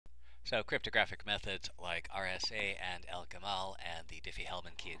So cryptographic methods like RSA and El-Gamal and the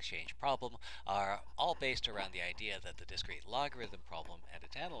Diffie-Hellman key exchange problem are all based around the idea that the discrete logarithm problem and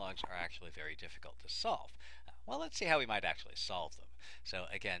its analogs are actually very difficult to solve. Well, let's see how we might actually solve them. So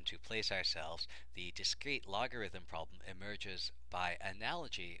again, to place ourselves, the discrete logarithm problem emerges by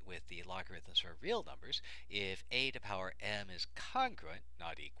analogy with the logarithms for real numbers. If a to power m is congruent,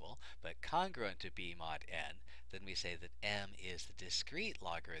 not equal, but congruent to b mod n, then we say that m is the discrete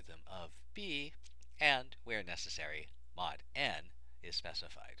logarithm of b, and where necessary, mod n is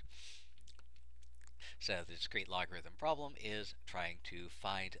specified. So the discrete logarithm problem is trying to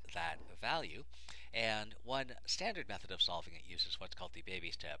find that value, and one standard method of solving it uses what's called the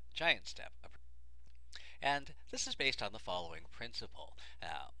baby step, giant step approach. And this is based on the following principle.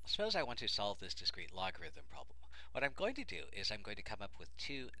 Suppose I want to solve this discrete logarithm problem. What I'm going to do is I'm going to come up with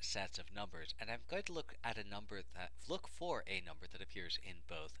two sets of numbers, and I'm going to look for a number that appears in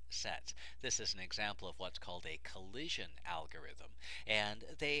both sets. This is an example of what's called a collision algorithm, and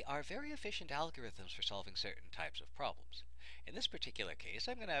they are very efficient algorithms for solving certain types of problems. In this particular case,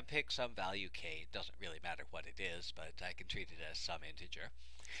 I'm going to pick some value k. It doesn't really matter what it is, but I can treat it as some integer.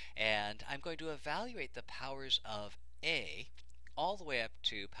 And I'm going to evaluate the powers of a all the way up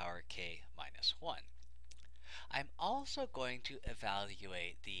to power k minus 1. I'm also going to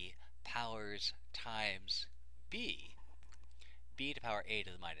evaluate the powers times b to power a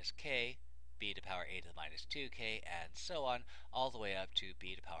to the minus k, b to power a to the minus 2k, and so on, all the way up to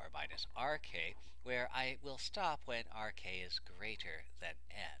b to power minus rk, where I will stop when rk is greater than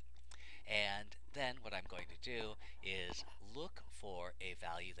n. And then what I'm going to do is look for a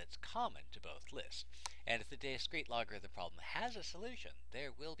value that's common to both lists. And if the discrete logarithm problem has a solution,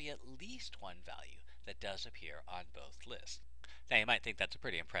 there will be at least one value that does appear on both lists. Now you might think that's a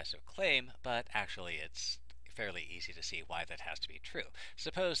pretty impressive claim, but actually it's fairly easy to see why that has to be true.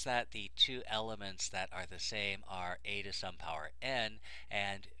 Suppose that the two elements that are the same are a to some power n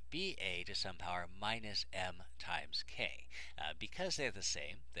and ba to some power minus m times k. Because they're the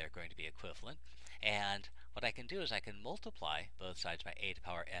same, they're going to be equivalent, and what I can do is I can multiply both sides by a to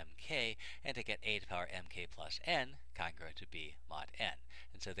power mk, and to get a to power mk plus n congruent to b mod n.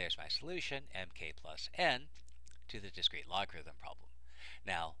 And so there's my solution, mk plus n, to the discrete logarithm problem.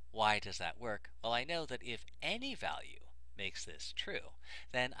 Now, why does that work? Well, I know that if any value makes this true,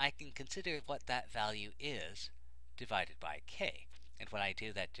 then I can consider what that value is divided by k. And when I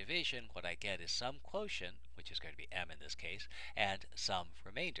do that division, what I get is some quotient, which is going to be m in this case, and some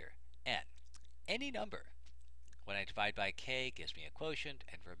remainder, n. Any number, when I divide by k, gives me a quotient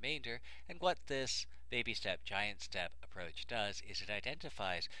and remainder, and what this baby step, giant step approach does is it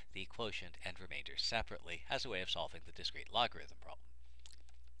identifies the quotient and remainder separately as a way of solving the discrete logarithm problem.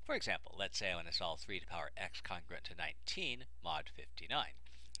 For example, let's say I want to solve 3 to the power x congruent to 19 mod 59.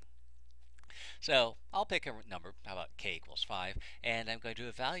 So I'll pick a number, how about k equals 5, and I'm going to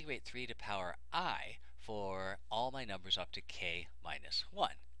evaluate 3 to the power I for all my numbers up to k minus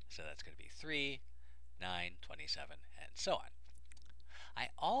 1. So that's going to be 3, 9, 27, and so on. I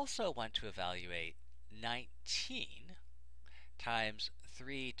also want to evaluate 19 times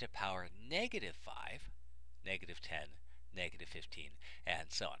 3 to the power negative 5, negative 10, negative 15, and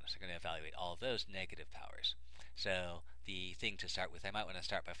so on. So I'm going to evaluate all of those negative powers. So the thing to start with, I might want to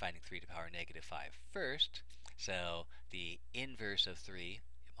start by finding 3 to the power negative 5 first. So the inverse of 3,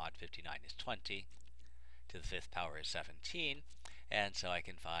 mod 59, is 20. To the 5th power is 17. And so I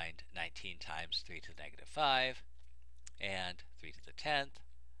can find 19 times 3 to the negative 5, and 3 to the 10th,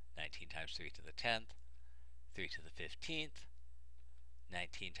 19 times 3 to the 10th, 3 to the 15th,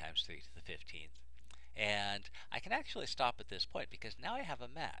 19 times 3 to the 15th. And I can actually stop at this point because now I have a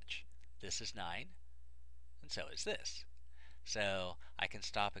match. This is 9, and so is this. So I can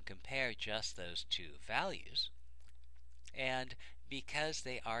stop and compare just those two values. And because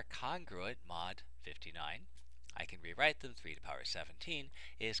they are congruent, mod 59, I can rewrite them. 3 to the power 17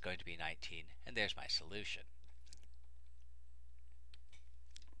 is going to be 19, and there's my solution.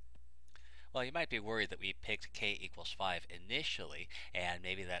 Well, you might be worried that we picked k equals 5 initially, and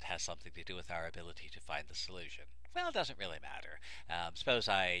maybe that has something to do with our ability to find the solution. Well, it doesn't really matter. Suppose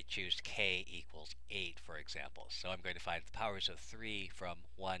I choose k equals 8, for example. So I'm going to find the powers of 3 from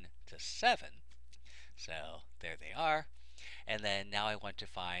 1 to 7. So there they are. And then now I want to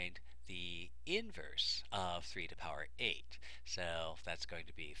find the inverse of 3 to the power 8. So that's going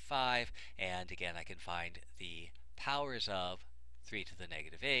to be 5. And again, I can find the powers of 3 to the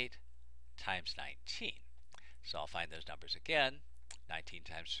negative 8 times 19. So I'll find those numbers again. 19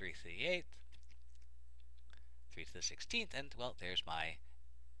 times 3 to the 8th, 3 to the 16th, and well, there's my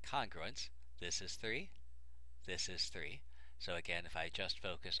congruence. This is 3, this is 3. So again, if I just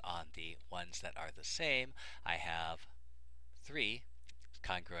focus on the ones that are the same, I have 3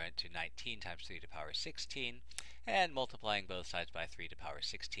 congruent to 19 times 3 to the power 16, and multiplying both sides by 3 to the power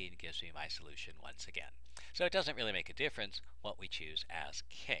 16 gives me my solution once again. So it doesn't really make a difference what we choose as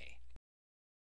k.